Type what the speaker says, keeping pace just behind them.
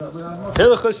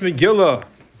Hilchos Megillah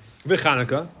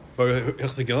v'Chanukah, or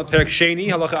Hilchos Megillah, Perek Sheni,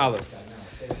 Halacha Aleph.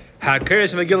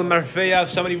 Hakeres Megillah Marfeya.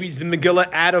 If somebody reads the Megillah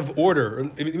out of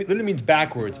order, it literally means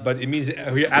backwards, but it means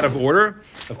out of order.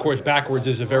 Of course, backwards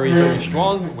is a very, very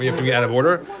strong way of reading out of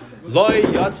order. Loi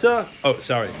Yatsa. Oh,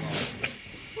 sorry.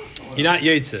 You're not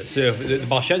Yetza. So the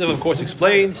Baal Shem Tov, of course,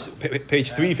 explains, page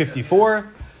 354,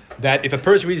 that if a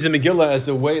person reads the Megillah as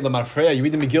the way, the Marfreya, you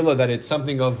read the Megillah that it's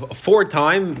something of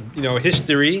foretime,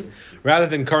 history, rather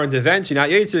than current events, you're not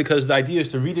Yetza, because the idea is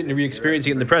to read it and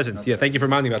re-experiencing it in the present. Yeah, thank you for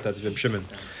reminding about that, Shimon.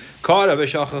 Therefore,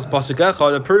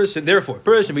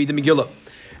 person read the Megillah.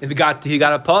 If he got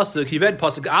a pasuk, he read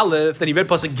pasuk Aleph, then he read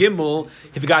pasuk Gimel.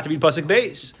 If he forgot to read pasuk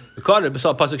Beis,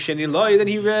 pasuk Sheni Loi, then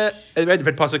he read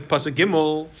pasuk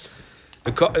Gimel.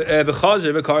 And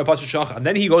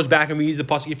then he goes back and reads the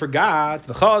pasuk he forgot.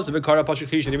 And he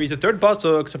reads the third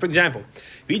pasuk. So, for example,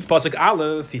 he reads pasuk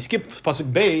Aleph, he skips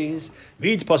pasuk Beis,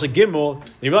 reads pasuk Gimel,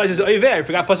 and he realizes, oh, I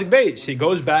forgot pasuk Beis. He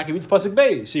goes back and reads pasuk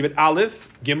Beis. So he read Aleph,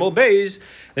 Gimel, Beis,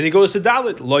 then he goes to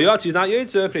Dalit. Lo Yatsi is not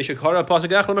Yitzah.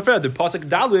 The pasuk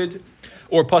Dalit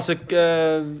or pasuk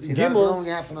Gimel. That will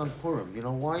only happen on Purim. You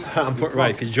know why?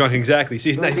 Right, because you're drunk, exactly. See,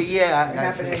 it's nice. Yeah, it can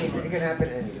happen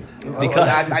anywhere. Because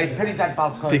I pity that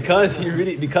Bob Cohen. because he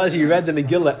read the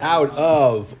Megillah out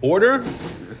of order,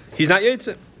 he's not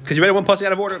Yitzah. Because you read one pasuk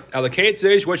out of order. Allocate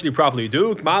says, what should you properly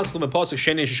do? Maslim and pasuk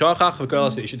Sheni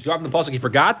Shachach. You should drop in the pasuk he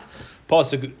forgot,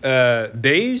 pasuk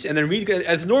Beis, and then read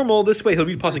as normal. This way he'll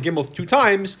read pasuk Gimel 2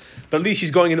 times, but at least he's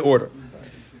going in order.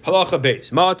 Halacha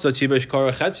Beis.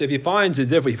 If he finds it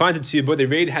different, he finds it tzibur, they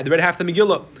read half the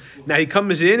Megillah. Now he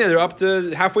comes in and they're up to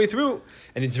halfway through.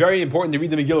 And it's very important to read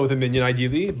the Megillah with a minyan,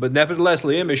 ideally. But nevertheless,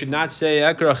 you should not say,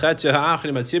 I'll read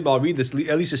this,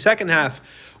 at least the second half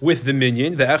with the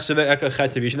minyan. Now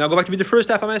go back to read the first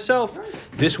half by myself.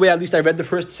 This way, at least I read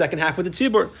the second half with the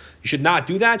tzibur. You should not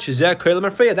do that.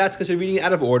 That's because you're reading it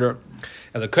out of order.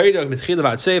 And the you must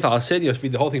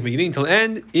read the whole thing from beginning until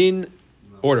end in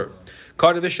order.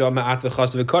 If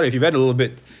you read a little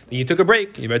bit, then you took a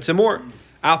break, you read some more.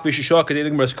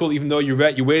 Even though you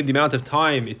waited the amount of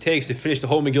time it takes to finish the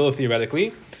whole Megillah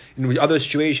theoretically. In other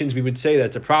situations, we would say that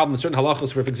it's a problem. In certain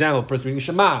halachos, for example, a person reading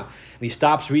Shema, and he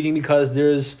stops reading because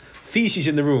there's feces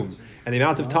in the room. And the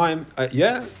amount of time,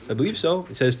 yeah, I believe so.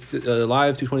 It says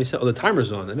live 227. Oh, the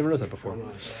timer's on. I never noticed that before.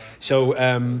 So,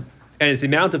 and it's the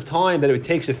amount of time that it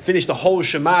takes to finish the whole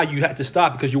Shema, you had to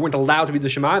stop because you weren't allowed to read the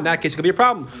Shema. In that case, it could be a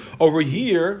problem. Over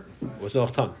here,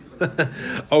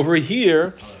 over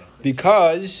here,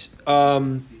 because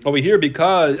even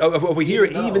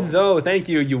though, thank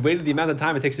you, you waited the amount of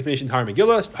time it takes to finish the entire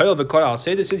Megillah, I'll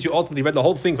say this, since you ultimately read the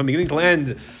whole thing from beginning to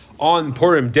end on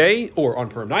Purim day or on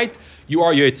Purim night, you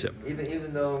are Yotzeh.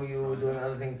 Even though you were doing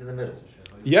other things in the middle.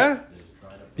 Yeah.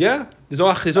 There's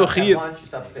no chiyuv.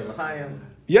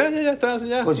 Yeah.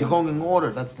 Because you're going in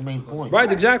order, that's the main point.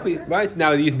 Right, exactly. Right.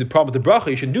 Now, the problem with the bracha,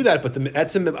 you shouldn't do that, but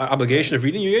that's an obligation of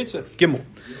reading your Yotzeh. Gimel.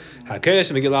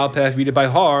 Read it by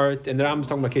heart, and then I'm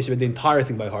talking about case you read the entire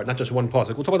thing by heart, not just one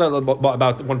pasuk. We'll talk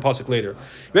about one pasuk later.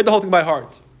 You read the whole thing by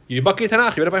heart. You read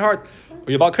it by heart. Or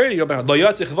you read it by heart. Lo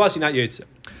Yatsi Chavasi, not Yetze.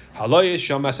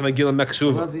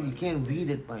 You can't read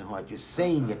it by heart. You're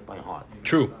saying it by heart.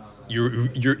 True.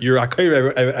 You're I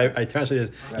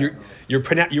translated. You're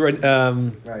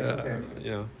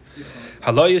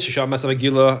Haloyes,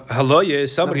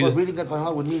 somebody who's reading it by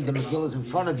heart would mean the Megillah is in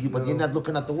front of you, but you're not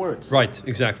looking at the words. Right,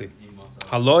 exactly.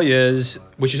 Haloyes,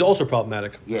 which is also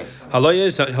problematic. Yeah.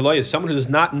 Haloyes, someone who does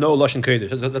not know Lashon Kodesh.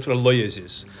 That's what Haloyes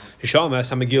is.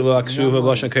 Hishamas Megillah Aksuva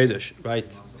Lashon Kodesh.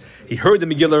 Right. He heard the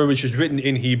Megillah, which is written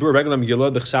in Hebrew, regular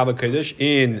Megillah, B'Chsava Kodesh,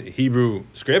 in Hebrew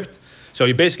script. So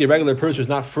he basically a regular person who's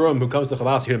not from who comes to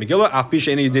Chabad to hear the Megillah.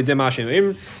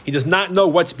 He does not know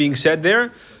what's being said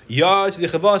there. He feels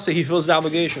the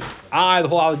obligation. The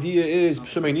whole idea is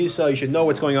you should know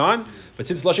what's going on. But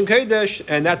since Lashon Kodesh,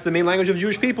 and that's the main language of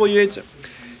Jewish people, this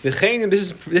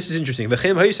is interesting. If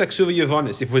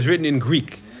it was written in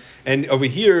Greek, and over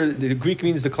here the Greek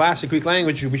means the classic Greek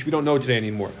language, which we don't know today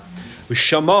anymore. With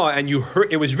Shema, and you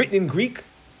heard it was written in Greek,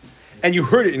 and you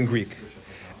heard it in Greek.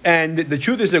 And the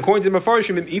truth is that according to the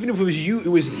Mefarshim, even if it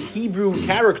was Hebrew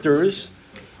characters,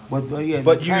 but you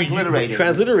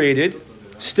transliterated,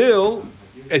 still,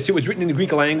 as it was written in the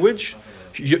Greek language,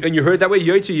 and you heard it that way,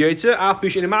 even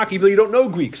though you don't know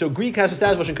Greek. So Greek has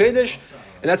established Lashon Kodesh,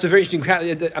 and that's a very interesting.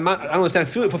 I don't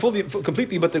understand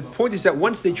completely, but the point is that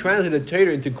once they translated the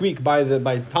Torah into Greek by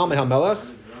Talmud HaMelech,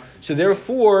 so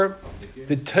therefore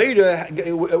the Torah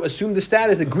assumed the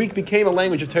status that Greek became a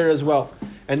language of Torah as well.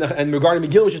 And regarding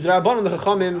Megillah, which is the Rabbanan, the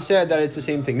Chachamim said that it's the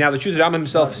same thing. Now, the truth, the Rambam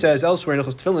himself says elsewhere in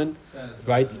Hilchos Tefillin,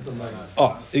 right?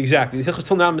 Oh, exactly. The Hilchos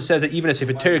Tefillin Rambam says that even as if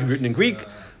a Torah can be written in Greek,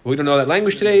 we don't know that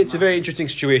language today. It's a very interesting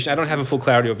situation. I don't have a full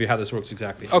clarity over how this works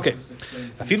exactly. Okay.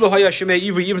 Even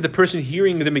the person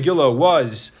hearing the Megillah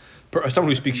was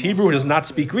someone who speaks Hebrew and does not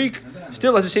speak Greek,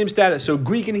 still has the same status. So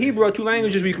Greek and Hebrew are two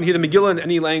languages where you can hear the Megillah in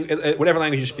any language, whatever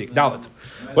language you speak. Dalet.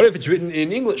 What if it's written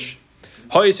in English?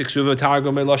 If it's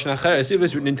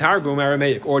written in Targum,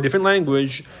 Aramaic, or a different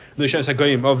language, of the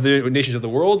nations of the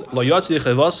world,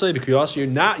 you're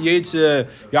not your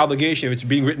obligation if it's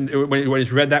being written when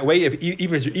it's read that way.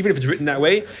 Even if it's written that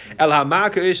way,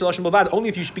 only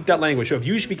if you speak that language. So if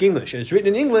you speak English and it's written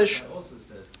in English,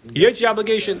 it's your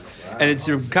obligation. And it's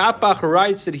Reb Kapach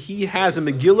writes that he has a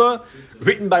Megillah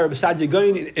written by Reb Sadia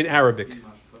Gaon in Arabic.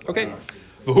 Okay.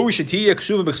 Oh, I'm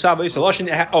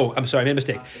sorry, I made a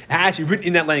mistake. It has to be written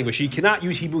in that language. You cannot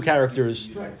use Hebrew characters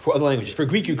for other languages. For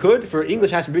Greek, you could. For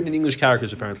English, it has to be written in English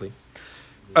characters, apparently.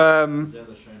 So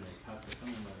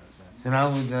now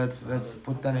let's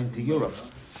put that into Europe.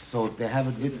 So if they have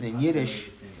it written in Yiddish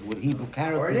with Hebrew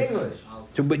characters, Or in English.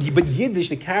 So, but Yiddish,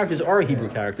 the characters are Hebrew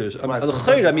characters. Right,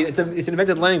 I mean, it's an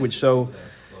invented language. So,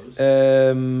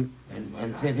 and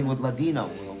same thing with Ladino,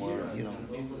 or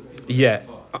yeah.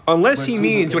 Unless he But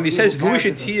means when he says Spanish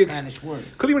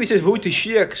words. could be when he says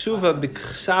V'utishia ksuva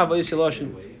b'ksav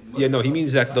isolation. Yeah, no, he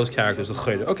means that those characters.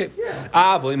 Okay.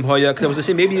 Avlim hoya. Because I was to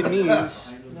say maybe it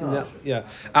means. Yeah.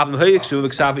 Avlim hoya ksuva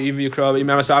b'ksav ivri yikra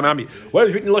imamas ta'amami. What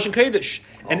is written in Lashon Kodesh?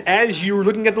 And as you're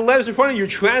looking at the letters in front of you, you're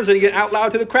translating it out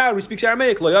loud to the crowd who speaks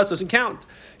Aramaic. Loyas doesn't count.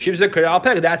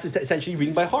 That's essentially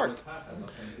reading by heart.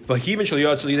 Since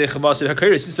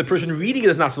the person reading it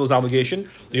does not feel his obligation,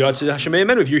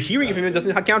 if you're hearing it from him, it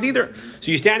doesn't count either.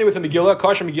 So you're standing with a Megillah,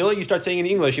 kosher Megillah, you start saying in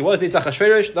English, it was Nitzach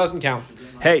HaShverish, doesn't count.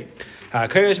 Hey,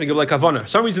 Megillah like Kavana.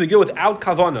 Some reason Megillah without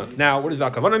Kavana. Now, what does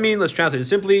without Kavana mean? Let's translate it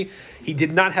simply. He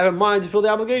did not have in mind to fill the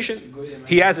obligation.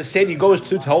 He has a seder, he goes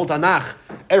to hold Tanakh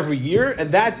every year, and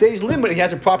that day's limit, he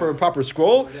has a proper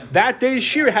scroll. That day's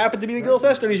shir happened to be Megillah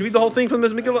Fester, and he's read the whole thing from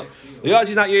this Megillah.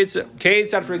 He's not Yitzah.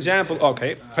 Said, for example,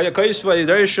 okay,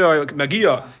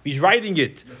 he's writing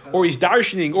it, or he's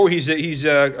darshaning, or he's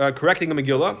correcting a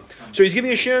Megillah. So he's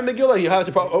giving a shir in Megillah. He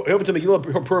opens a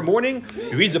Megillah per morning,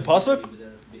 he reads a pasuk,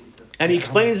 and he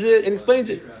explains it,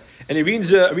 and he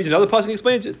reads another pasuk and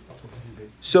explains it.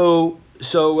 So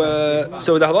the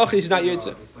halacha is not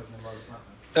Yitzah.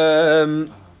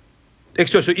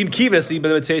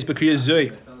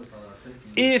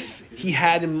 If he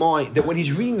had in mind that when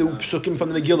he's reading the psukim from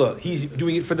the Megillah, he's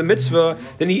doing it for the mitzvah,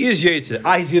 then he is Yitzah.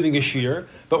 He's giving a shir.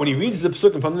 But when he reads the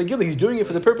psukim from the Megillah, he's doing it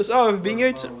for the purpose of being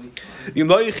Yitzah.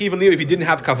 If he didn't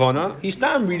have kavana, he's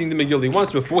not reading the Megillah. He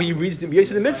wants to, before he reads the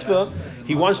mitzvah,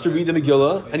 he wants to read the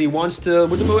Megillah and he wants to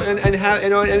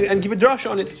and give a drush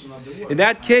on it. In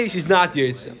that case, he's not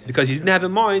Yitzah because he didn't have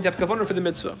in mind to have kavana for the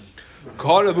mitzvah. If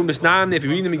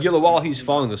you're reading the Megillah while he's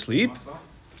falling asleep,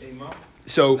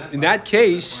 so in that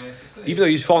case, even though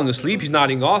he's falling asleep, he's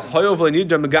nodding off. He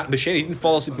didn't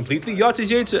fall asleep completely. Now the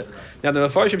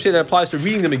Mefarshim say that applies to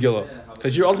reading the Megillah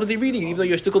because you're ultimately reading it, even though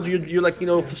you're still you're like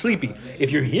sleepy.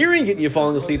 If you're hearing it and you're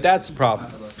falling asleep, that's the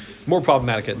problem. More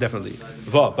problematic, definitely.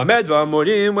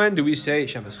 When do we say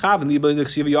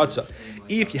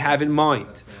if you have in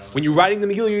mind when you're writing the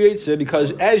Megillah, you're Yitzah,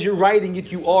 because as you're writing it,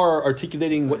 you are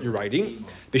articulating what you're writing.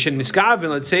 Let's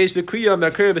say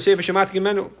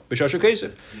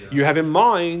you have in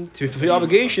mind to fulfill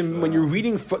obligation when you're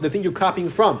reading the thing you're copying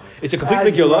from. It's a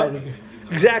complete Megillah.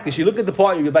 Exactly. So you look at the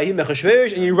part and you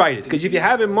write it. Because if you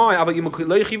have in mind,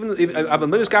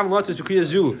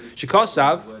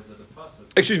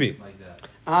 excuse me.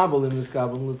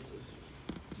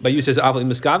 But you says Aval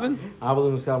Miskaven?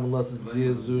 Aval Miskaven unless it's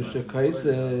B'diazu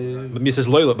Shekaisa. But me says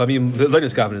Loila, but me Loila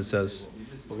Miskaven it says.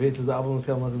 It says Aval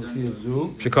Miskaven unless it's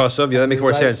B'diazu. Shekasav, yeah, that makes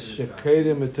more sense.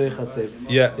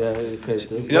 Yeah.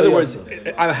 In other words,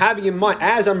 I'm having in mind,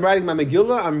 as I'm writing my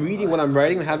Megillah, I'm reading what I'm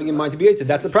writing, I'm having in mind to be Yitzah.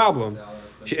 That's a problem.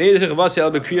 It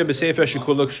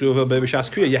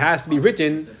has to be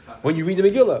written when you read the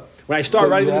Megillah. When I start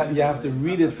writing you have to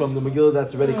read it from the Megillah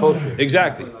that's already kosher.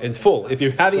 Exactly. It's full. If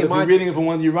you're having in mind... If you're reading it from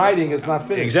when you're writing, it's not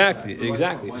finished. Exactly.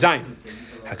 Zayin.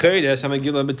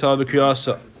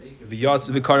 But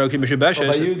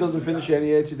you doesn't finish any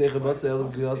Yitzidei Chavasa El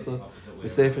B'Kriyasa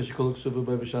B'Sefer Shekol Ksuva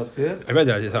B'Bishas Kriyah? I read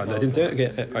that. I didn't say it? Okay.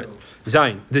 All right.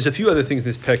 Zayin. There's a few other things in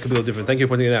this pack could be a little different. Thank you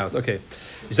for pointing it out. Okay.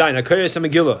 Zayin. Hakayres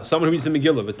Megillah. Someone who reads the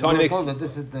Megillah. But Tani makes...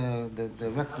 This is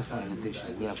the rectified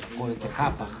edition. We have according to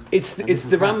Kapach. It's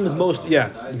the Rambam's most...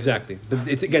 Yeah, exactly. But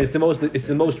it's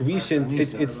the most recent...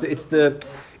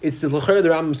 it's the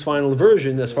Rambam's final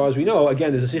version, as far as we know.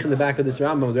 Again, there's a sikh in the back of this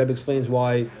Rambam. The Rebbe explains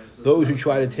why those who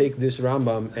try to take this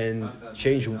Rambam and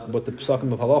change what the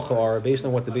psakim of halacha are based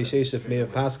on what the Beis Yosef may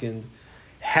have paskined,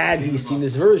 had he seen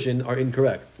this version, are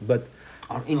incorrect. But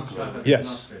Are incorrect.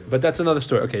 yes, but that's another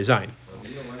story. Okay, Zayin.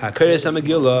 HaKodesh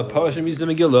HaMegillah, Parashah reads the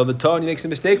Megillah, the Tani makes a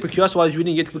mistake, because while he's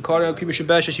reading it to the Kara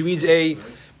Mishabeshes, he reads a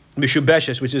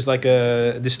Mishabeshes, which is like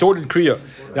a distorted Kriya.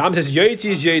 The Ram says, Yaitzi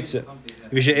is Yaitzi.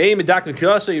 If you aim a doctor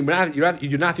Kriya, you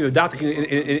do not have to be a doctor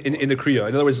in the Kriya.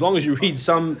 In other words, as long as you read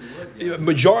some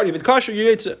majority of it, Kasher,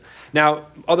 Yaitzi. Now,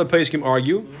 other players can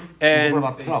argue, and What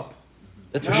about Trop?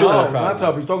 that's for sure not a problem. not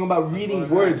top. He's talking about reading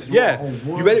words. Yeah,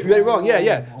 you read it wrong.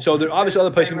 Yeah. So there are obviously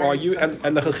other places can argue,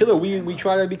 and the Chachila, we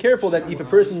try to be careful that if a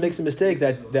person makes a mistake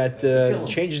that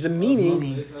changes the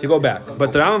meaning, to go back.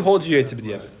 But the Rambam holds you to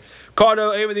be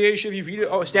Kardo, even the Yeshiv, if you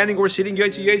standing or sitting,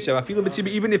 Yetzi. I feel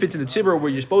even if it's in the tzibur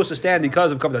where you're supposed to stand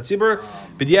because of that tzibur,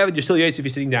 but you're still Yetzi if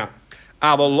you're sitting down.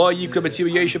 Okay,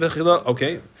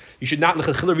 you should not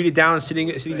read it down sitting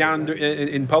down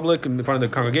in public in front of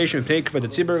the congregation and take for the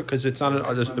tzibur because it's not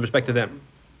a respect to them.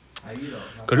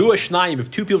 Karua Shnayim,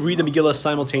 if two people read the Megillah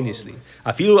simultaneously,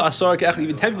 even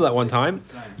 10 people at one time,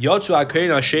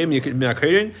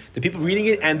 the people reading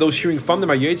it and those hearing from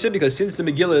them are Yetzer, because since the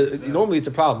Megillah, normally it's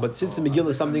a problem, but since the Megillah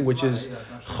is something which is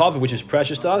chav, which is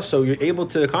precious to us, so you're able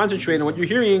to concentrate on what you're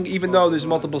hearing, even though there's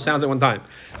multiple sounds at one time.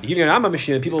 You're hearing an Amma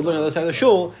machine, people learn on the other side of the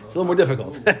shul, it's a little more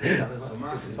difficult. If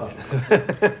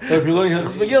you're learning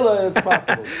Hilchos Megillah, it's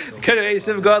possible.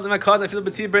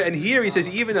 And here he says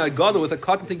even a gadol with a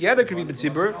cotton together could be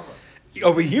b'tzibur.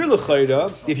 Over here,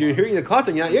 l'chayda, if you're hearing the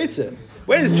cotton, you're not yetzer.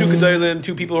 When it's two gedolim,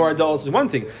 two people who are adults, is one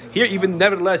thing. Here, even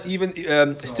nevertheless, even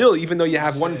though you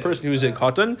have one person who's a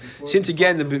cotton, since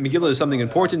again the Megillah is something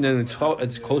important and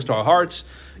it's close to our hearts,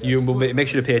 you will make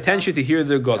sure to pay attention to hear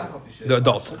the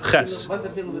adult. Ches. What's the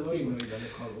feeling with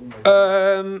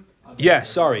Yeah,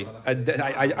 sorry.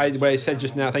 What I said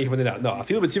just now, thank you for pointing that out. No, I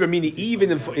feel with tzibur meaning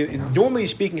even if normally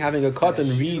speaking, having a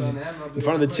cotton read in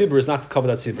front of the tzibur is not to cover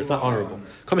that tzibur. It's not honorable.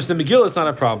 Comes to the Megillah, it's not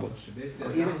a problem.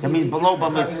 That means below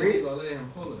bar mitzvah.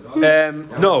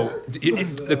 No,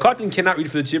 the cotton cannot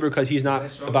read for the tzibur because he's not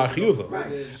a bar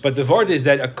chiyuva. But the word is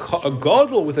that a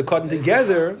gadol with a cotton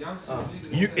together,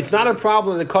 it's not a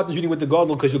problem that the cotton is reading with the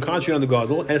gadol because you'll concentrate on the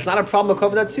gadol, and it's not a problem to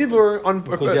cover that tzibur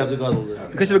because you have the gadol there.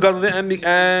 Because of a gadol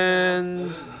and.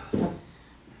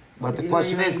 But the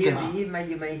question is, you may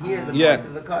hear the Yeah. voice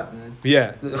of the cotton.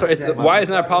 Yeah, why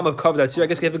isn't that a problem of cover that tzibur? I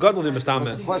guess you have the gadol there, the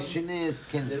Mustama. question is,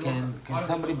 can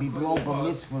somebody be below bar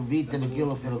mitzvah read the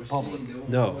Megillah for the public?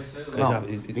 No, No,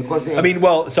 because I mean,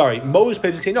 well, sorry. Most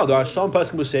people say no. There are some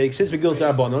person who say since Megillah is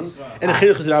Rabbanon and the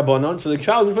Chinuch is Rabbanon, so the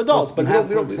child is for adults. But you we have,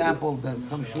 don't- for example, that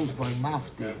some shuls for a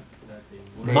maftir.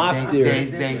 Maftir. They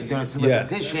during some Yeah.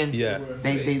 repetition. Yeah.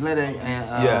 They let a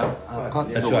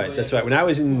cut. That's right. That's right. When I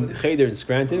was in Cheder in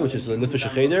Scranton, which is the Litvish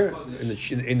Cheder, in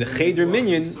the Cheder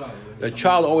Minyan, a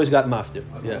child always got maftir.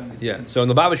 Yeah. So in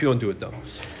the Babish, you don't do it though.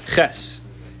 Ches.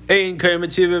 Ein Kerem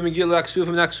Mitzvah Megillah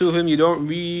Ksufim Naksufim. You don't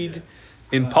read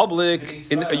in public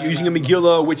using a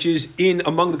Megillah which is in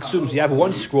among the Ksufim. You have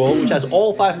one scroll which has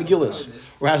all 5 Megillahs,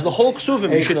 or has the whole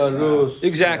Ksufim. You should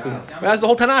exactly. It has the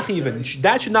whole Tanakh even.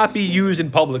 That should not be used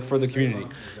in public for the community.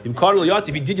 If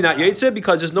you did, you're not Yetzeh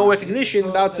because there's no recognition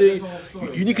about the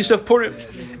uniqueness of Purim.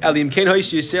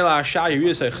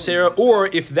 Or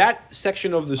if that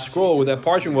section of the scroll where that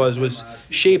parchment was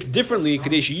shaped differently, so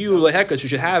you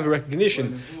should have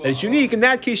recognition that it's unique. In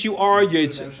that case, you are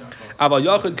Yetzeh.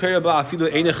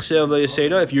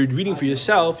 If you're reading for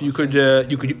yourself, you could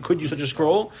use such a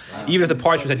scroll, even if the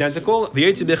parchment is identical.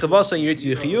 Because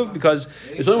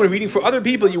it's only when reading for other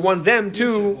people, you want them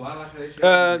to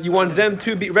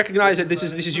be recognize that this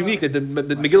is unique. That the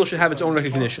Megillah should have its own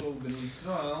recognition.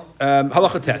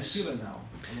 Halacha test.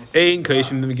 In case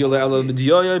from the Megillah, the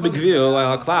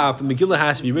Megillah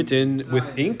has to be written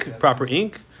with ink, proper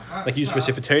ink, like used for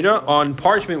Sefer Torah, on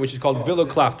parchment, which is called velo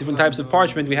klaf. Different types of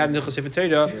parchment we have in Sefer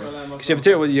Torah. Sefer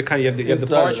Torah, you have the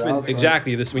parchment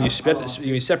exactly. This when you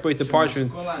separate the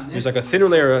parchment, there's like a thinner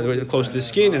layer close to the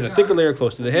skin and a thicker layer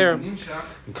close to the hair. If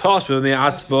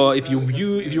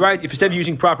instead of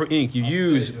using proper ink, you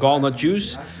use gallnut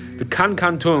juice, the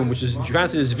kankantum, which is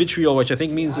translated as vitriol, which I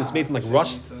think means it's made from like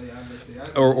rust.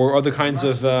 Or other kinds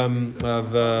of dyes?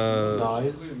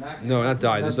 No, not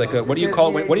dye. There's like what do you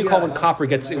call when copper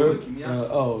gets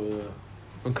when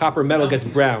copper metal gets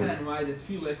brown?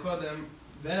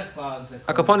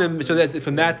 Akaponim, so that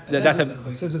from that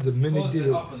It says it's a mini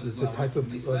deal. It's a type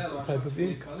of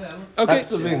ink. okay.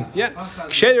 Types of inks. Yeah.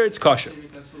 Ksheder, it's kosher.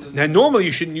 Now, normally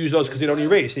you shouldn't use those because they don't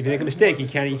erase. If you make a mistake, you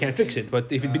can't fix it.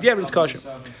 But if it be it's kosher.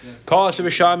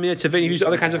 If you use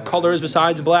other kinds of colors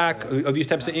besides black, of these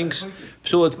types of inks,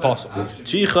 so it's possible.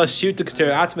 Tzricha sirta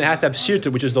k'ter atzma has to have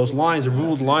sirta, which is those lines, the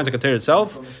ruled lines like a Torah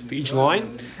itself for each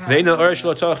line.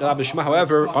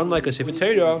 However, unlike a Sefer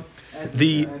Torah,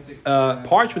 the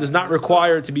parchment is not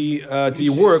required to be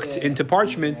worked into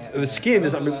parchment. The skin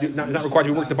is not required to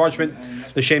be worked into parchment.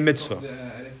 The Shem Mitzvah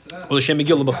or the Shem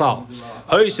Megillah B'chal.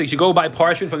 You go buy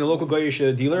parchment from the local Goyish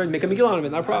dealer and make a Megillah out of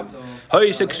it, not a problem.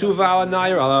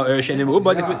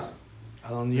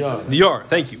 Niyar,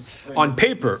 thank you. On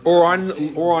paper or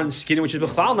on skin, which is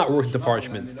b'chlal not worked into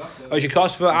parchment, or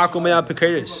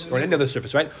any other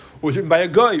surface, right? Or was written by a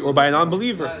guy or by a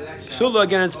non-believer. Psula,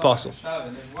 again, it's possible.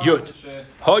 Yud.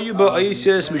 Now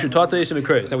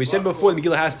we said before the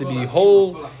Megillah has to be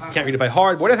whole. You can't read it by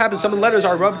heart. What if happens? Some of the letters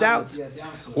are rubbed out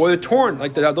or they're torn,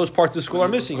 like those parts of the scroll are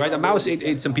missing, right? The mouse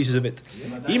ate some pieces of it.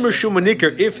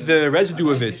 If the residue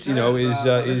of it,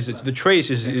 is the trace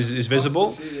is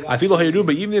visible. I feel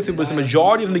but even if it was the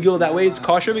majority of the Megillah that way, it's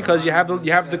kosher because you have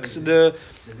the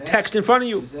text in front of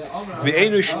you.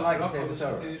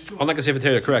 Unlike a Sefer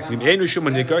Torah, correct.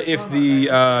 If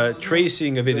the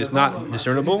tracing of it is not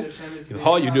discernible, if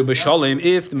the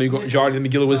majority of the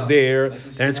Megillah was there,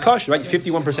 then it's kosher, right?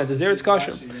 51% is there, it's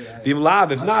kosher. If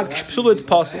not, it's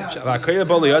possible. If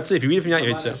you read it from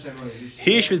Yad Yitzah,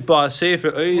 if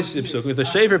the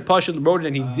Sefer Pashut wrote it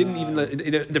and he didn't even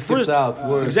the first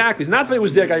exactly, it's not that it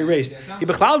was there, got erased. He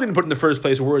didn't put in the first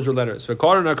place words or letters. So if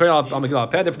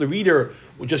the reader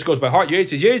just goes by heart,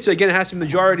 Yitzah, again, it has to be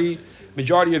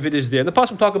majority of it is there. And the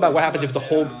Pasuk talk about what happens if the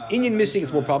whole inyan missing,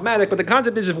 it's more problematic. But the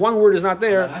concept is if one word is not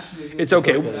there, it's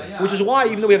okay. Which is why,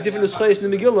 even though we have different nuschayos in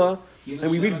the Megillah,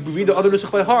 and we read the other nusach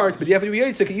by heart, but you have to be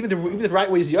Yitzhak, even if the right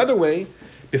way is the other way,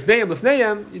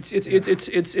 Lefneim,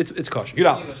 it's kosher. Yud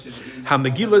Aleph. The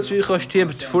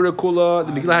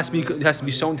Megillah has to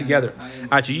be sewn together.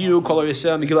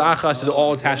 Megillah achas, they're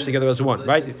all attached together as one,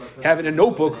 right? You have it in a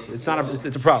notebook, it's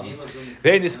a problem.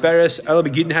 Vein isperes,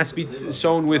 Begidin has to be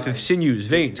sewn with sinews,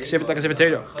 veins. If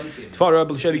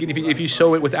you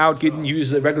sew it without Gidin,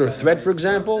 use a regular thread, for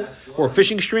example, or a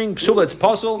fishing string, psula, it's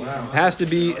puzzle, has to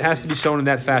be sewn in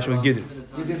that fashion with Gidin.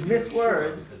 You can miss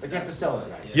words, but you have to sew it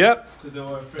right. Yep,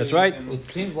 that's right. It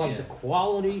seems like the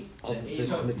quality of this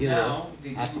Megillah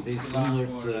has to be similar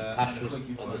to the kashrus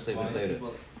of the Sefer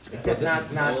Torah. Except not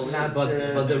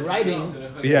But the writing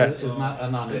is not a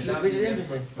non-issue. Which is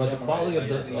interesting. But the quality of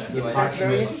the That's very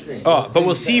parchment. interesting. Oh, but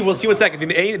we'll see one second. You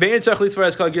don't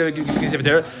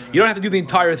have to do the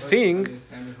entire thing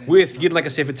with Gidin like a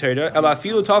Sefer Torah.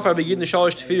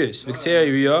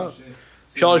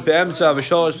 Shalosh be'emsa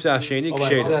v'shalosh b'sasheni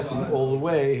k'shedus. That's all the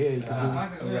way here. You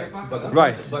can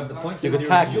Right. But the point You is can you're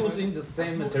tack it. using the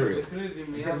same material. Except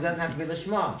it doesn't have to be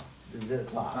Lishma. The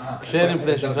cloth. Shenim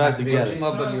Pesach tries to get it.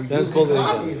 Then it's called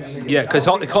the Yeah, because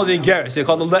they call it Igeris. They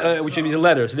call it which means a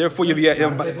letter. So therefore, you'll be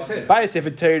by a Sefer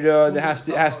Torah. There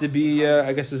has to be.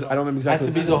 I guess I don't remember It has exactly.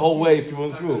 to be the whole way if you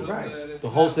went through. Right. The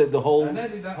whole set, the whole.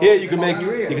 Here you can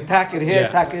tack it here, Yeah.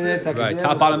 tack it there, tack Right, it there.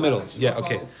 top, bottom, middle. Yeah,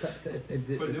 okay. Did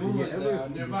you ever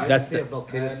That's say the- about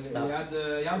Keres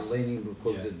stop leaning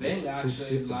because the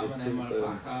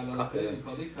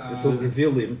two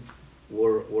Gevilim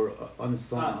were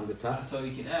unsewn on the top? Is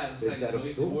that a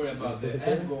psul?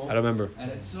 I don't remember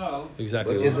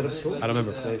exactly. Is it a psul? I don't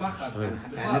remember.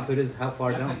 And if it is, how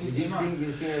far down? You see The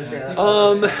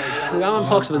Rambam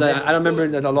talks about that. I don't remember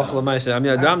that Allah Lamaisa. I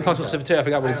mean, the Rambam talks about Sefer Torah. I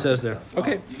forgot what it says there.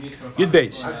 Okay, Yud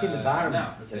Beis. I've seen the bottom.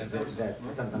 That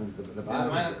sometimes the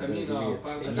bottom. It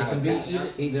can be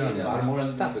either on the bottom or on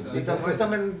the top. It could be For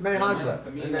someone very hardware.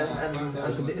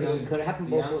 it could happen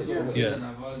both ways. Yeah,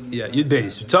 Yud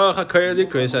Beis. The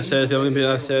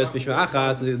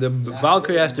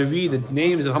Valkyrie has to read the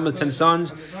names of Haman's 10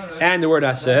 sons and the word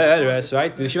Aseres,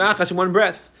 right? In one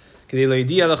breath.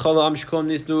 Everyone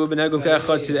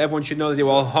should know that they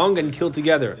were all hung and killed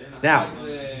together. Now,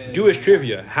 Jewish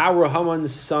trivia: how were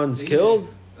Haman's sons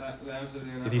killed?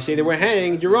 If you say they were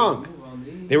hanged, you're wrong.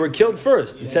 They were killed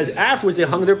first. It says afterwards they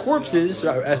hung their corpses,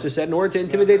 Esther said, in order to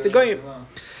intimidate the Goyim.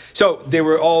 So they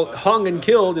were all hung and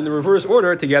killed in the reverse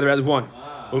order together as one.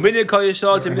 Uminyan kol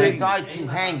yisrael And they died through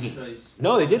hanging.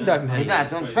 No, they didn't die from They hanging. died.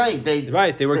 That's what I'm saying.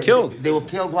 They were killed. They were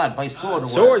killed what? By sword or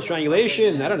Sword, what?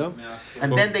 strangulation, I don't know.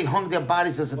 And then they hung their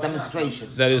bodies as a demonstration.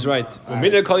 That is right.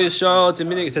 Uminyan kol yisrael, it's a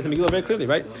minig. It says in the Megillah very clearly,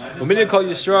 right? Uminyan kol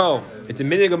yisrael, it's a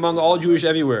minig among all Jewish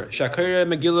everywhere. Shakira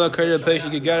Megillah, Kira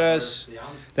Pesach Gegeres.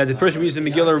 That the person who reads the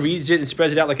Megillah reads it and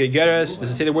spreads it out like a geras.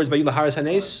 Does it say the words by Yilah Haras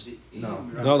Hanes?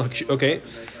 No. Okay.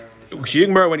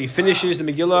 When he finishes the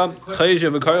Megillah,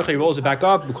 he rolls it back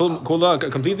up,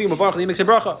 completely. He makes a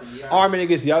bracha. Our minig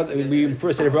is we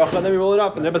first say the bracha, and then we roll it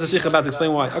up, and then there's a sikh about to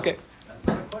explain why. Okay.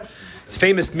 It's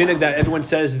famous minig that everyone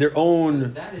says their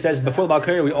own. Says before the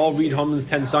Balkari, we all read Haman's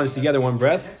 10 sons together, one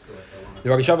breath. The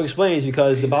Rosh Hashanah explains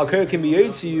because the Balkari can be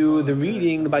yod to you the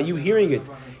reading by you hearing it.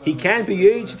 He can't be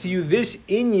yod to you this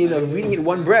inyan of reading it in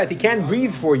one breath. He can't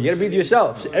breathe for you. You got to breathe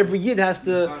yourself. So every yid has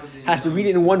to read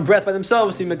it in one breath by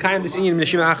themselves to mekayim this inyan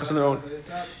Neshima Achas on their own.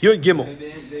 Yod Gimel.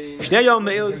 Shnei Yom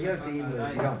Me'il.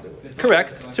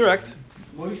 Correct.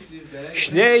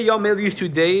 Shnei Yom Me'il, these 2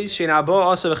 days. Shein Abba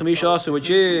Asa v'Chamisha Asa,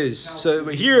 which is so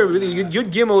here really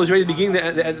Yud Gimel is ready to begin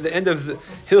at the end of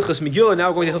Hilchas Megillah. Now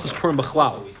we're going to Hilchas Purim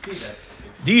B'chlal.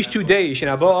 These 2 days, the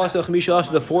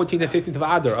 14th and 15th of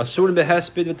Adar, Asurim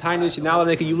behesped v'tainus, you're not allowed to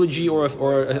make a eulogy or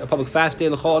a public fast day,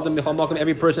 l'chol adam, l'chol malkum,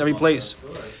 every person, every place.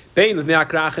 Bein with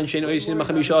ne'akrachen, shein oisin,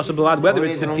 machamisha asa b'lad, whether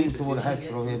it's the people.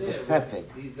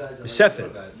 Sefed.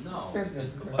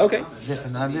 Okay.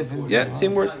 Yeah,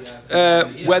 same word.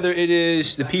 Whether it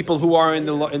is the people who are in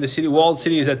the city, walled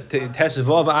cities that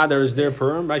Tesvav Adar is their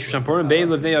Purim, right? Shushan Purim, Bein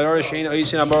with ne'akrachen, shein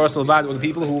oisin, abaras l'vad, or the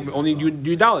people who only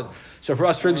do Dalit. So for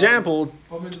us, for example,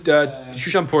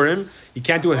 Shushan Purim, you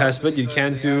can't do a hesped, you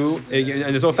can't do, and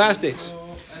there's no fast days.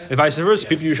 And vice versa,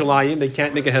 people in Yerushalayim, they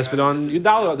can't make a hesped on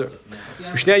Yudal or other.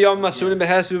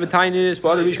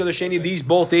 These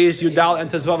both days, Yudal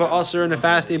and Tezvav are Aser, and the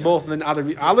fast day both, and then Adar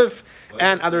Aleph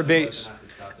and Adar Beis.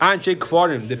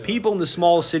 The people in the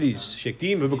small cities, that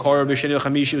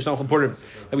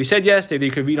we said yesterday, they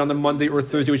could read on the Monday or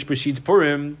Thursday, which precedes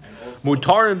Purim. That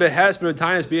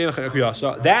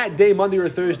day, Monday or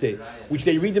Thursday, which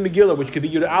they read the Megillah, which could be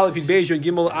Yud Aleph, Yud Beis, Yud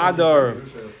Gimel, Adar,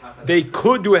 they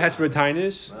could do a Hesper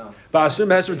Tainus, but the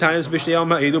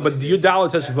Yud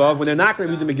Aleph Tesvav, when they're not going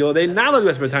to read the Megillah, they're not allowed to do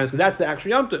Hesper Tainus, because that's the actual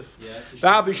Yom Tov.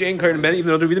 Even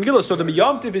though they read the Megillah, so the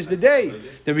Yom Tov is the day.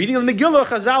 The reading of the Megillah,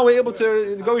 Chazal were able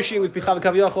to negotiate with Pichav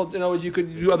Kav Yachol, in other words, you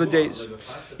could do other days.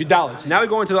 Yud Aleph. Now we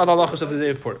go into the other halachos of the day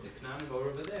of Purim.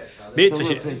 So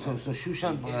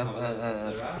Shushan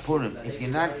Purim, if you're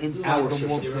not inside the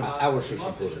walled city, Our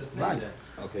Shushan Purim. right?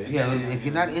 Okay. Yeah, if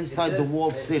you're not inside the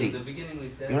walled city,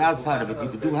 you're outside of it. You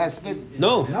could do hesped.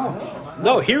 No.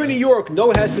 Here in New York,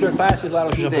 no hesped or fast is allowed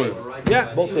on Shushan days. Purim.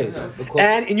 Yeah, both days.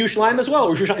 And in Yerushalayim as well,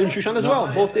 or in Shushan as well,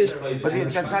 both days. But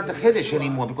that's not the Chiddush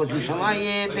anymore because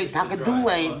Yerushalayim they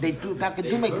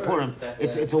do make Purim.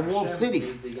 It's a walled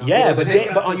city. Yeah, but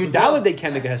on Yudalad they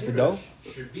can't make a hesped though.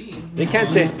 They can't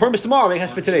say Purim is tomorrow, make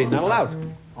hesped today. Not allowed.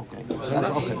 Okay, that's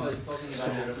okay.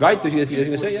 Right? You're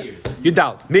going to say, yeah?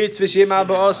 Yudal. Mitzvah shema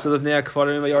ba'os, levnei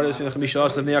akfarim, v'yardes v'nechamisha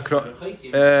os,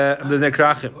 levnei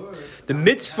krachim. The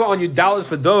mitzvah on Yudal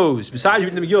for those, besides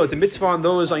reading the Megillah, it's a mitzvah on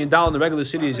those on Yudal in the regular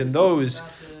cities, and those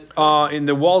in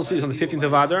the walled cities on the 15th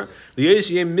of Adar.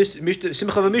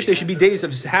 Simcha v'mishle should be days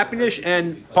of happiness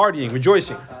and partying,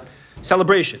 rejoicing,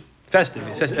 celebration. Festive.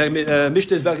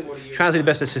 Mishnah is translated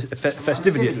best as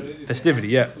festivity. Festivity,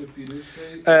 yeah.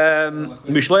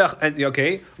 Mishloach,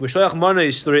 okay. Mishloach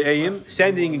manos l're'ayim,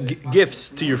 sending gifts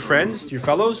to your friends, to your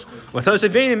fellows. And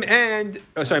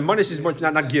manos is more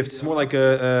not gifts. It's more like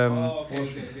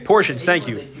portions. Thank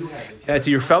you. To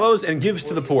your fellows and gifts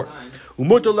to the poor. You're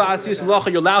allowed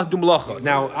to do malacha.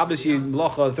 Now, obviously,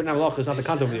 malacha, the third night malacha is not the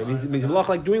content over there. It means malacha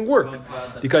like doing work.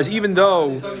 Because even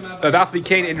though it's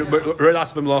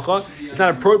not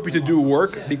appropriate to do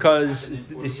work because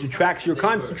it detracts your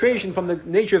concentration from the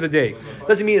nature of the day.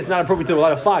 Doesn't mean it's not appropriate to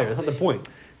light a fire. That's not the point.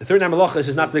 The third night malacha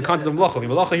is not the content of malacha.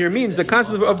 Malacha here means the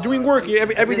content of doing work,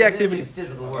 everyday activity. It means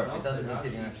physical work. It doesn't mean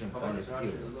sitting on your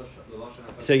computer.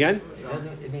 Say again?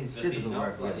 It means physical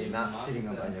work, really, not sitting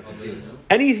on your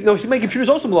computer. My computer is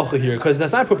also malacha here because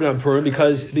that's not appropriate on Purim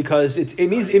because it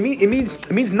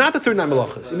means not the third night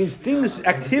malachas. It means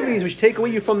activities which take away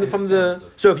you from the.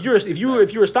 So if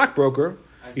you're a stockbroker,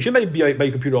 you shouldn't be by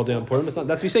your computer all day on Purim. That's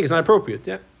what he's saying. It's not appropriate.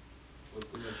 Yeah.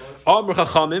 Amr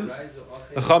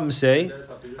Chachamim say.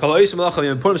 Purim, someone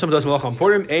does malacha on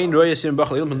Purim,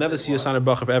 will never see a sign of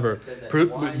bracha forever.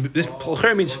 This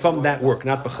means from that work,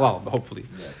 not b'chlal, but hopefully.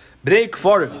 Bnei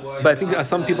Kfarim, but I think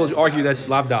some people argue that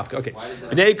lav dafka. Okay,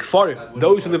 Bnei Kfarim,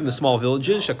 those who live in the small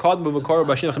villages, Shakad Muvakar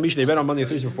Bashim Chamish, they read on Monday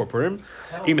and Thursday before Purim.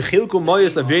 Im Chilku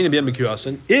Moyes Lavrein B'Yom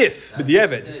Kiruasan. If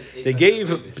b'diavad they gave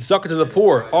zakah to the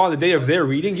poor on the day of their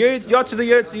reading, yat to the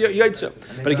yaitza.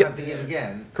 But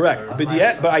again, correct.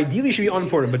 But ideally, it should be on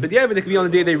Purim. But b'diavad they could be on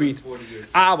the day they read. But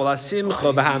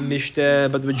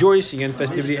the rejoicing and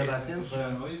festivity.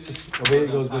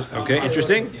 Okay,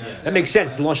 interesting. That makes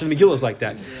sense. The launch of the Megillah is like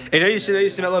that. And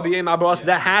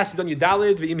that has to be done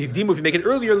Yudalid. If you make it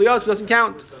earlier, Liyat doesn't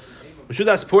count. Should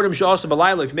that's Purim should also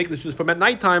Balayla. If you make this Purim at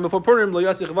nighttime before Purim,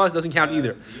 Liyat doesn't count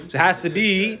either. So it has to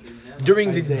be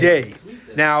during the day.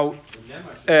 Now,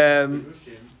 so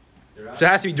it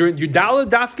has to be during Yudalid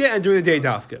Dafke and during the day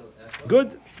Dafke.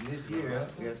 Good. This year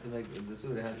we have to make the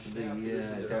Suda has to be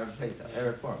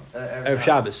Erev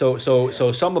Shabbos. So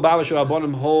some Lubavitch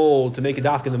Rabbanim hold to make a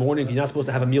dafka in the morning. You're not supposed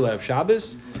to have a meal Erev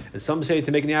Shabbos, and some say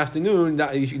to make in the afternoon.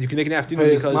 That you can make in the afternoon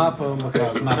because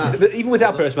even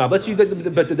without Peres Map. Let's use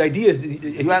but the idea is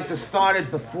you have to start it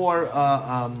before.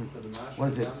 What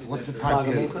is it? What's the time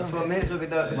period?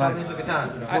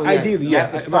 Ideally, you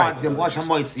have to start the wash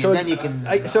hamoitzi, and then you can.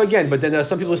 So again, but then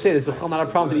some people say this, but not a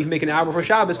problem to even make an hour before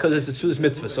Shabbos because it's a Sudas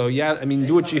mitzvah. So yeah, I mean,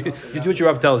 do what you do what your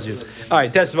Rav tells you. All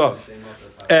right, Tesvav.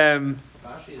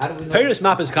 Peres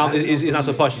map is not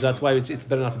so posh, so that's why it's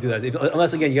better not to do that.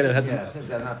 Unless again you gotta have to.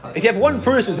 If you have one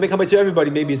person who's making to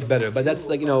everybody, maybe it's better. But that's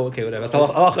like okay, whatever.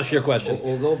 That's a sheer question.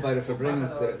 Although by the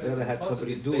Fabringas they never had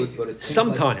somebody do it, but it's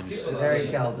sometimes.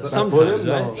 Sometimes,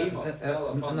 right?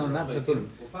 No, not the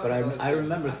Purim. But I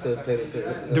remember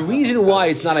the reason why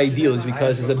it's not ideal is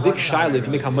because there's a big shaila if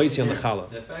you make hamaitzi on the challah,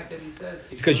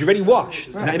 because you're already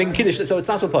washed. Now you're making kiddush, so it's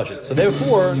not so pashut. So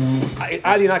therefore,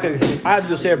 either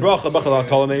you'll say a bracha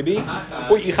maybe,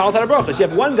 or you chal a bracha. So you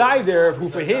have one guy there who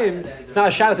for him it's not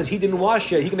a shaila because he didn't wash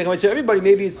yet. He can make hamaitzi. Everybody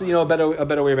maybe it's a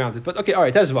better way around it. But okay, all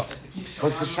right, that's what.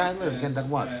 What's the shaila again? That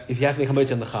what? If you have to make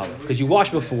hamaitzi on the challah, because you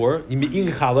washed before, you eat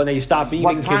challah, now you stop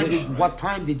eating. What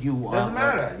time did you? Doesn't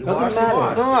matter. Doesn't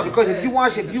matter. No, because if you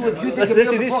wash, if you take a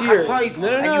meal before chatzos,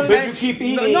 and you bench, you keep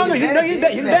eating. No, you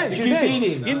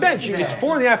bench. It's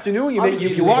 4 in the afternoon. You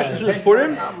wash the Sudas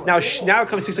Purim. Now it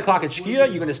comes 6 o'clock at Shkia.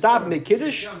 You're going to stop and make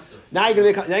kiddush. Now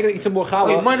you're going to eat some more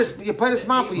challah. You're Peres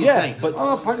Mapa. You're saying, but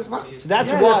Peres Mapa. So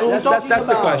that's why. That's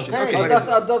the question.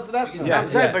 Okay, I'm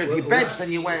saying, but if you bench,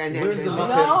 then you went. Where's the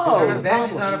muck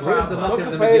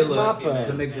in the Megillah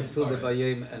to make the Suda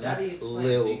Bayim and not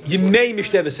Lil? You may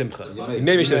mishteva simcha.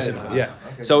 Yeah.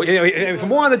 So anyway, for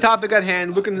more on the topic at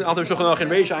hand, look in Alter Shulchan Aruch and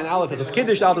Reisha and Aleph. It's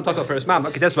Kiddush. Alter talks about Peres Map.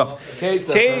 Okay, that's rough.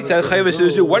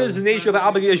 What is the nature of the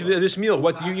obligation of this meal?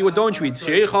 What do you eat? What don't you eat?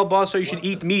 Sheichal basar. You should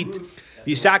eat meat.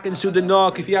 The sakin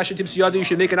sudanok. If you you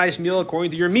should make a nice meal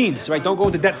according to your means. Right? Don't go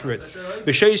into debt for it.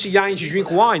 V'sheishi yain. You should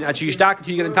drink wine. Actually, you should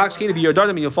get intoxicated. Be your dardim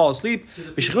and you'll fall asleep.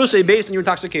 V'shechrusei based on your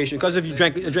intoxication because if you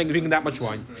drinking that much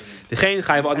wine.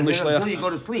 Until you go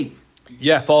to sleep.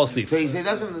 Yeah, fall asleep. So he said,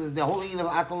 doesn't the whole thing of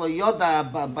Atal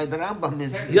Yoda by the Rambam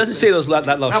is. He doesn't say those that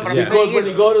love. No, but I'm yeah. saying when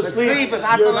you go to sleep, is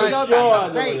Atal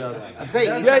Yoda. I'm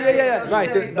saying. Yeah.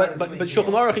 Right, but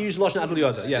Shulchan Aruch he used lashon Atal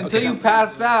Yoda. Yeah. Until you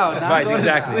pass out. Not right. Go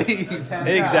Exactly. To sleep.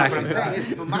 Exactly. I'm saying it's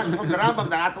much from the Rambam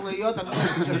that Atal Yoda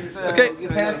means just. Okay. You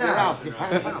pass out. You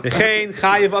pass out. A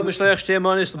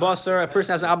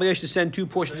person has an obligation to send 2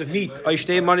 portions of meat.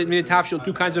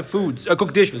 2 kinds of foods,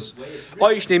 cooked dishes.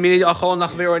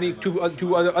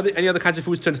 Any other kinds of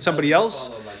foods to somebody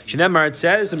else. Shinemar, it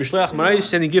says the Mishleach Marais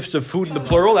sending gifts of food in the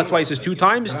plural. That's why he says 2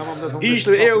 times. Each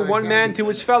one man to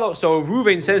his fellow. So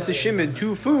Reuven says to Shimon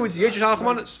 2 foods. Yechish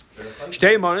halachmanas.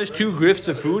 Shtei manas 2 gifts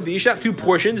of food. The Ishach 2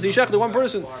 portions. The Ishach to 1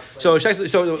 person. So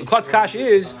Klutz Kash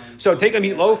is take a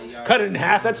meatloaf, cut it in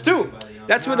half. That's 2.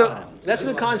 That's where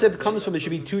the concept comes from. There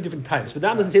should be 2 different types. But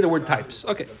that doesn't say the word types.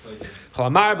 Okay. The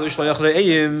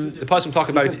pasuk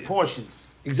talking about it. Portions.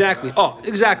 Exactly.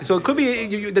 Exactly. So it could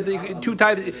be that the 2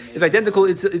 types. If identical,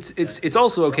 it's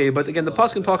also okay. But again, the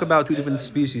pasuk can talk about 2 different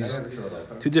species,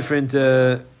 2 different.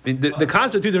 The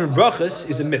concept of 2 different brachas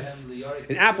is a myth.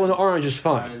 An apple and an orange is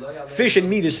fine. Fish and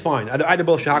meat is fine. Either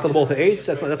both shahakal, both the 8.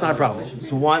 That's not a problem.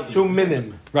 So why 2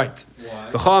 minim? Right.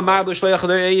 Whoever 2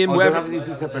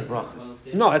 separate brachas.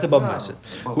 No, that's above message.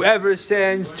 Whoever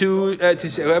sends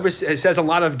whoever says a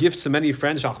lot of gifts to many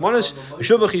friends, shachmanas,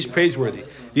 shubach is praiseworthy.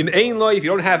 If you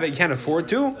don't have it, you can't afford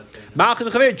to.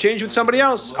 Change with somebody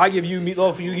else. I give you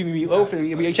meatloaf, you give me meatloaf, and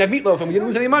we each have meatloaf, and we didn't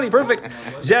lose any money. Perfect.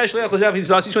 Each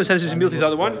one sends his meal to the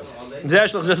other one.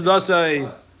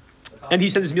 and he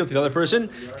sends his meal to the other person.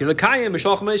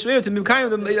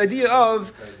 The idea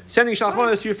of sending shalach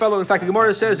manos to your fellow. In fact, the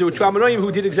Gemara says there were two Amoraim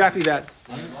who did exactly that.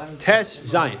 Tes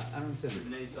Zayin. I don't understand.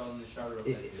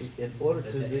 In order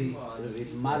to be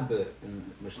marbe in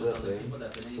Mashiach,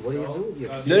 so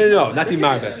what do? No, not the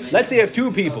marbe. Let's say you have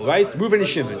two people, right? Reuven and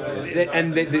Shimon,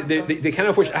 and they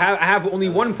cannot afford. have only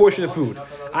one portion of food.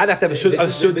 I'd have to have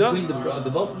a suda. Between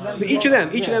the both of them? Each of them,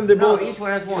 they're both. Each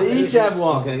one has one. They each have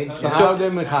one. Okay. So how are they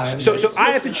mechayim? So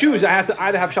I have to choose. I have to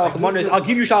either have shalach manos. I'll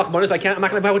give you shalach manos. I'm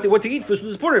not going to have what to eat for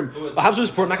Sudas Purim. I'll have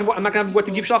Sudas Purim. I'm not going to have what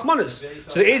to give shalach manos.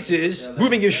 So the answer is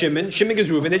Reuven gives Shimon gives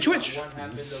Reuven. They switch.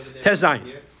 Tes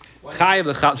Zayin.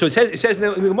 So it says in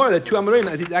the Gemara that two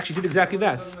Amoraim actually did exactly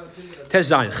that. Tes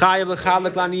Zayin. Chayav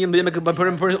l'chalak l'aniyim.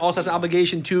 Purim also has an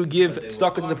obligation to give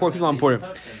tzedakah to the poor people on Purim.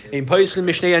 In Peischin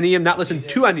mishnei aniyim, not less than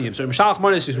two aniyim. So shalach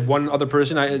manos is one other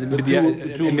person,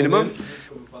 two minimum.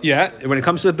 Yeah, when it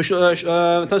comes to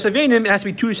Tosafyanim, it has to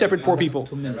be two separate poor people.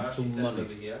 Two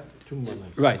monies.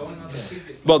 Right.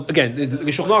 Well, again,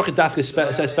 the Shulchan Aruch Dafka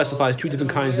specifies two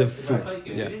different kinds of food.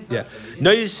 Yeah.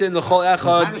 Nois and the Chol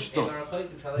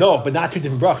Echad. No, but not two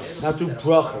different brachas. Not two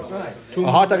brachas. A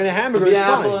hot dog and a hamburger is The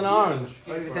apple fine. and orange.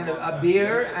 Or you send a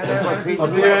beer and A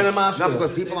beer and a No, mashka.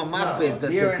 because people are makbid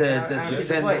that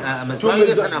send a Two Mazonis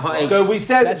mitzvah- and a ha'etz. So we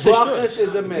said That's brachas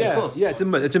is a myth. Yeah, it's a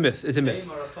myth.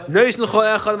 Nois and the Chol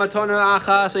Echad matana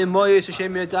achas and moyes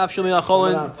Hashem yatav shel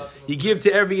me'acholin. You give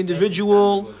to every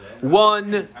individual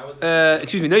one. Nois and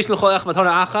the Chol Echad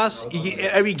matana achas.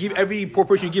 Every poor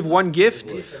person you give one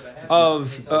gift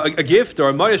of a gift or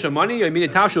a moyes or money. I mean a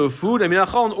tashel of food. I mean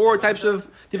acholin or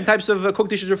different types of cooked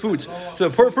dishes or foods. So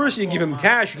the poor person, you give him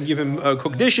tash, you can give him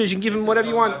cooked dishes, you can give him whatever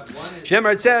you want.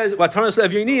 Shemar, it says matanos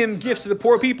le'avyanim, gifts to the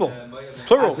poor people.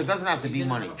 Plural. So it doesn't have to be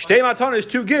money. Shtei matanos,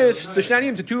 two gifts, the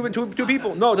shnanim to two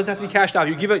people. No, it doesn't have to be cashed out.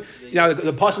 You give it,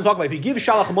 the pasuk talk about if you give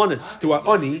shalach manos to a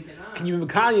ani, can you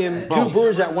mekayim two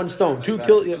birds at one stone,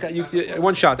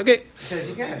 one shot? Okay.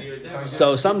 you can.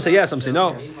 So some say yes, some say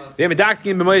no. When it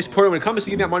comes to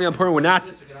giving out money on Purim,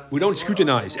 we don't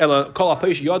scrutinize. Ella call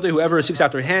whoever seeks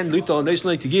out their hand,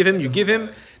 to give him, you give him.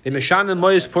 You don't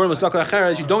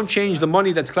change the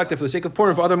money that's collected for the sake of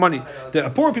Purim for other money.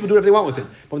 The poor people do whatever they want with it.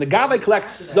 But when the Gabbai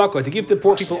collects tzedakah to give to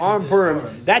poor people on Purim,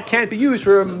 that can't be used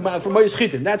for Moyes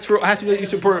Chitin. Has to be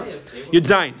used for Purim. Yud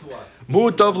Zayin.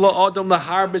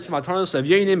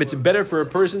 It's better for a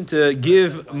person to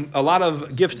give a lot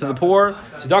of gifts to the poor,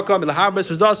 than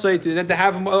to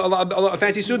have a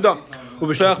fancy suda. Or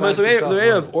to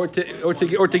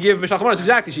give mishach manos.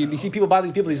 Exactly. You see people buy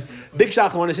these big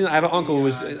shach manos. I have an uncle who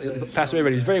was passed away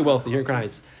already. He's very wealthy here in Crown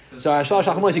Heights. So I saw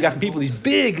shach manos. You got from people these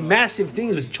big, massive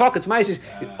things with chocolates, mices.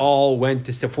 It all went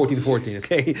to 14.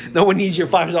 Okay, no one needs your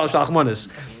 $5 shach manos.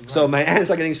 So my aunt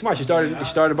started getting smart. She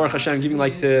started Baruch Hashem giving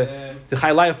like to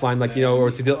High Lifeline,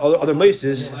 or to the other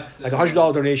places, like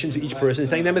 $100 donations to each person,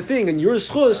 saying them a thing. And your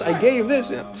schus, I gave this.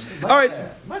 Yeah. All right.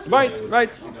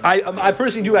 I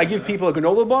personally do. I give people a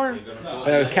granola bar,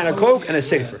 a can of Coke, and a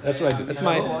sefer. That's what I do. That's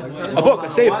a book, a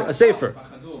sefer.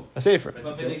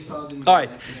 All right.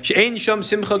 She'ein sham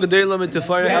simcha gedela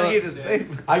mitafar.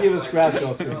 I give a scratch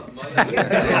off.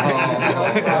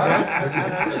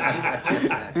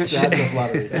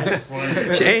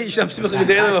 She'ein sham simcha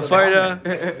gedela mitafar.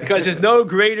 Because there's no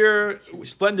greater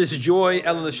splendorous joy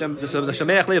rather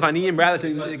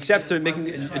to accept to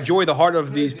enjoy the heart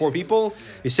of these poor people.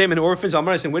 The same in orphans,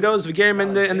 almanas and widows, the gerim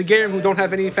and the gerim who don't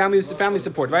have any family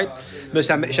support, right? Those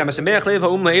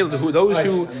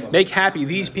who make happy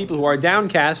these people who are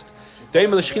downcast. The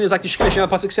Shechina is like the Shechina.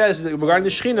 Pasuk says regarding the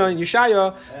Shechina in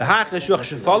Yeshaya,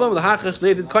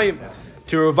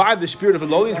 to revive the spirit of the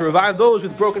lowly, and to revive those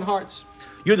with broken hearts.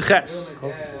 Yud Ches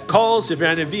calls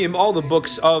Sefer Nevi'im, all the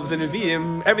books of the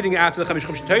Nevi'im, everything after the Chamish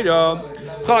Chumsh Torah,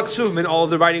 Chalak Ksuvim, all of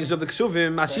the writings of the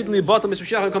Ksuvim. Asidli Batam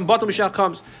Mishmashach, come Batam Mishmashach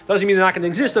comes. Doesn't mean they're not going to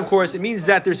exist, of course. It means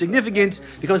that their significance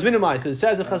becomes minimized because it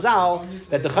says in Chazal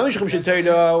that the Chamish Chumsh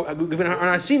Torah are given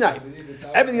on Sinai.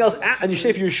 Everything else, and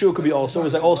Yishefer Yeshua could be also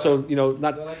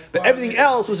not. But everything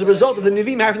else was a result of the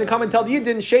Nevi'im having to come and tell the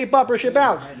Yidden shape up or ship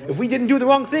out. If we didn't do the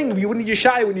wrong thing, we wouldn't need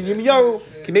Yeshai, we wouldn't need Yirmiyahu.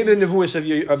 Maybe the nevuos of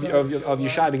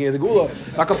Yeshai beginning of the Gula.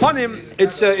 Like upon him,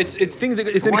 it's things that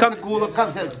it's going to Once come. the Gula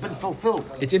comes, it's been fulfilled.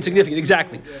 It's insignificant,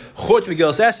 exactly. Chutz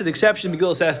Megillas Esther, the exception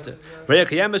Megillas Esther.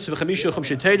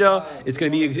 It's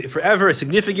going to be forever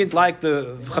significant, like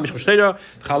the Chamish Chumsh Torah,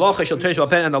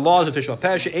 and the laws of Teshuvah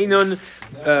Peh.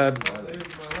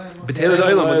 B'teil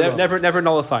Olam, never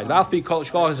nullified.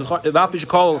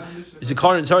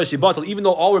 Even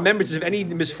though all remembrance of any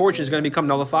misfortune is going to become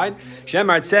nullified.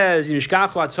 Shemar, it says in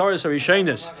Yishkachu Atzaros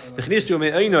Harishonos, the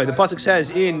pasuk says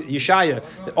in Yeshaya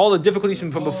that all the difficulties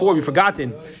from before be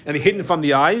forgotten and be hidden from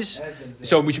the eyes.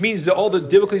 So, which means that all the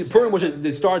difficulties. Purim was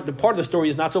the start. The part of the story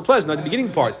is not so pleasant, not the beginning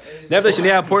part. Nevertheless,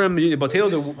 the Purim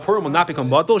will not become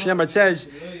batal. Shemar, it says.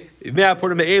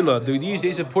 These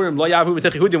days of Purim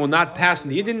will not pass in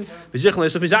the Yidden.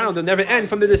 They'll never end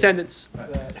from the descendants.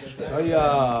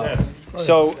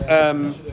 So.